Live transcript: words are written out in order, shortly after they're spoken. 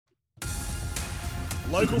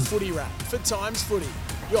Local Footy Wrap for Times Footy,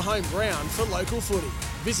 your home ground for local footy.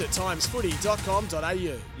 Visit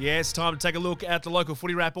timesfooty.com.au. Yeah, it's time to take a look at the Local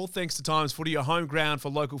Footy Wrap. All thanks to Times Footy, your home ground for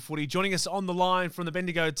local footy. Joining us on the line from the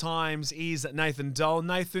Bendigo Times is Nathan Dole.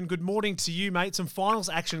 Nathan, good morning to you, mate. Some finals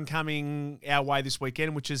action coming our way this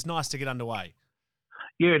weekend, which is nice to get underway.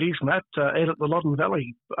 Yeah, it is, Matt. Out at the Loddon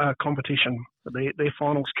Valley competition. Their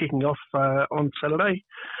finals kicking off on Saturday.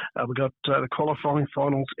 We've got the qualifying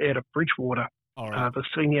finals out at Bridgewater. All right. The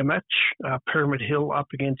senior match, Pyramid Hill up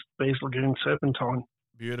against Bees Lagoon Serpentine.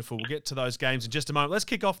 Beautiful. We'll get to those games in just a moment. Let's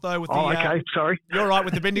kick off, though, with the... okay, sorry. You're right,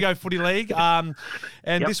 with the Bendigo Footy League.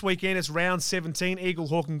 This weekend it's round 17, Eagle,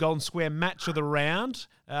 Hawk and Golden Square match of the round.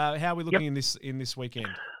 How are we looking in this weekend?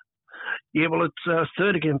 Yeah, well, it's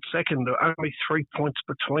third against second. Only 3 points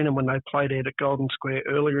between them when they played out at Golden Square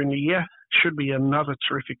earlier in the year. Should be another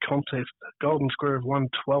terrific contest. Golden Square have won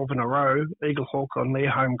 12 in a row. Eagle Hawk on their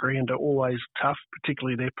home ground are always tough,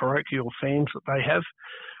 particularly their parochial fans that they have.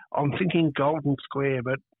 I'm thinking Golden Square,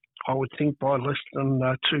 but I would think by less than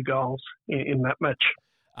 2 goals in that match.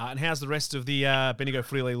 And how's the rest of the Bendigo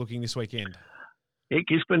Footy League looking this weekend? Yeah,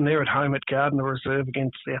 Gisborne, they're at home at Gardner Reserve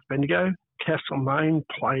against South Bendigo. Castlemaine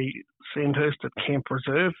play Sandhurst at Camp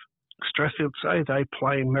Reserve. Strathfield say they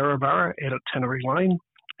play Maryborough out at Tannery Lane.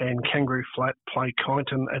 And Kangaroo Flat play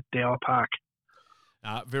Kyneton at Dower Park.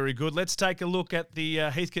 Very good. Let's take a look at the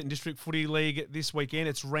Heathcote and District Footy League this weekend.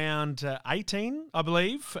 It's round 18, I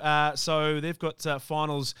believe. So they've got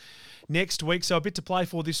finals next week, so a bit to play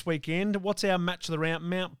for this weekend. What's our match of the round?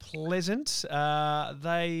 Mount Pleasant.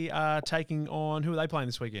 They are taking on... Who are they playing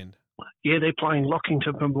this weekend? Yeah, they're playing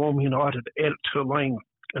Lockington Pemborn United out at Tulane.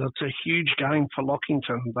 And it's a huge game for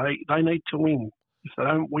Lockington. They need to win. If they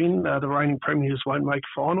don't win, the reigning premiers won't make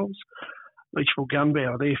finals. Leachville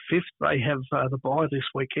Gunbow, they're fifth. They have the bye this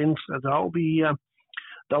weekend, so they'll be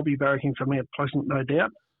barracking for Mount Pleasant, no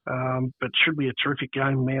doubt. But should be a terrific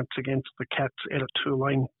game, Mounts against the Cats out at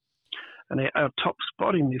Tulane. And our top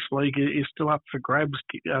spot in this league is still up for grabs,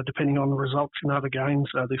 depending on the results in other games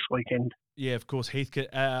this weekend. Yeah, of course,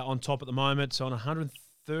 Heathcote on top at the moment, on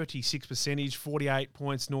 136 percentage, 48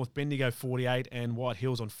 points, North Bendigo 48 and White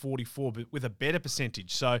Hills on 44, but with a better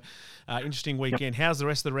percentage. So, interesting weekend. How's the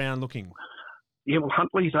rest of the round looking? Yeah, well,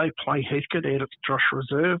 Huntley, they play Heathcote out at Josh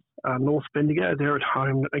Reserve. North Bendigo, they're at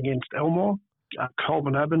home against Elmore.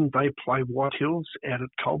 Colburn Aben, they play White Hills out at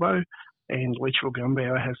Colbo. And Leachville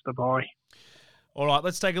Gunbow has the bye. All right,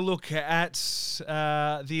 let's take a look at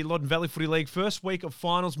the Loddon Valley Footy League. First week of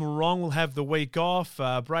finals, Morong will have the week off.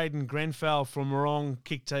 Braden Grenfell from Morong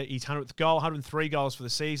kicked his 100th goal, 103 goals for the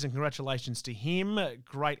season. Congratulations to him.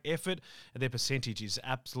 Great effort. Their percentage is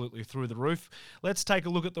absolutely through the roof. Let's take a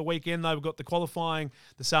look at the weekend, though. We've got the qualifying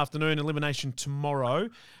this afternoon, elimination tomorrow.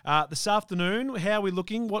 This afternoon, how are we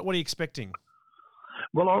looking? What are you expecting?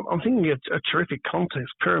 Well, I'm thinking it's a terrific contest.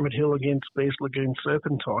 Pyramid Hill against Bees Lagoon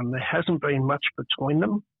Serpentine. There hasn't been much between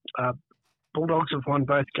them. Bulldogs have won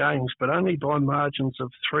both games, but only by margins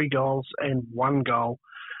of 3 goals and 1 goal.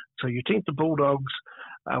 So you think the Bulldogs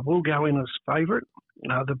will go in as favourite.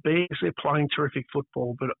 The Bears, they're playing terrific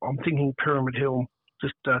football, but I'm thinking Pyramid Hill,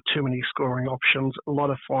 just too many scoring options, a lot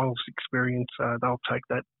of finals experience. They'll take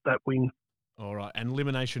that win. All right, and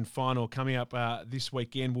elimination final coming up this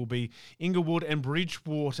weekend will be Inglewood and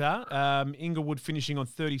Bridgewater. Inglewood finishing on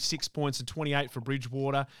 36 points and 28 for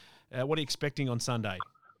Bridgewater. What are you expecting on Sunday?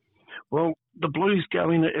 Well, the Blues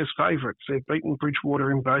go in as favourites. They've beaten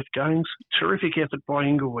Bridgewater in both games. Terrific effort by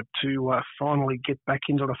Inglewood to finally get back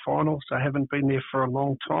into the finals. They haven't been there for a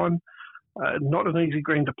long time. Not an easy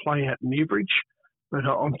ground to play at Newbridge, but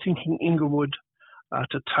I'm thinking Inglewood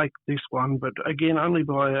to take this one, but again, only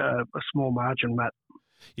by a small margin, Matt.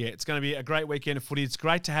 Yeah, it's going to be a great weekend of footy. It's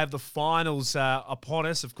great to have the finals upon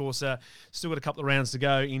us. Of course, still got a couple of rounds to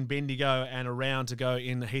go in Bendigo and a round to go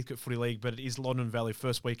in the Heathcote Footy League, but it is Loddon Valley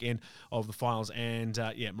first weekend of the finals, and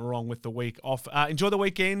Morong with the week off. Enjoy the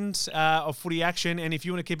weekend of footy action, and if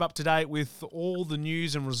you want to keep up to date with all the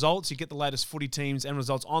news and results, you get the latest footy teams and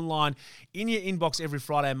results online in your inbox every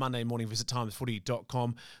Friday and Monday morning. Visit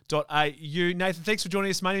timesfooty.com.au. Nathan, thanks for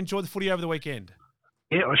joining us, mate. Enjoy the footy over the weekend.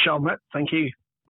 Yeah, I shall, Matt. Thank you.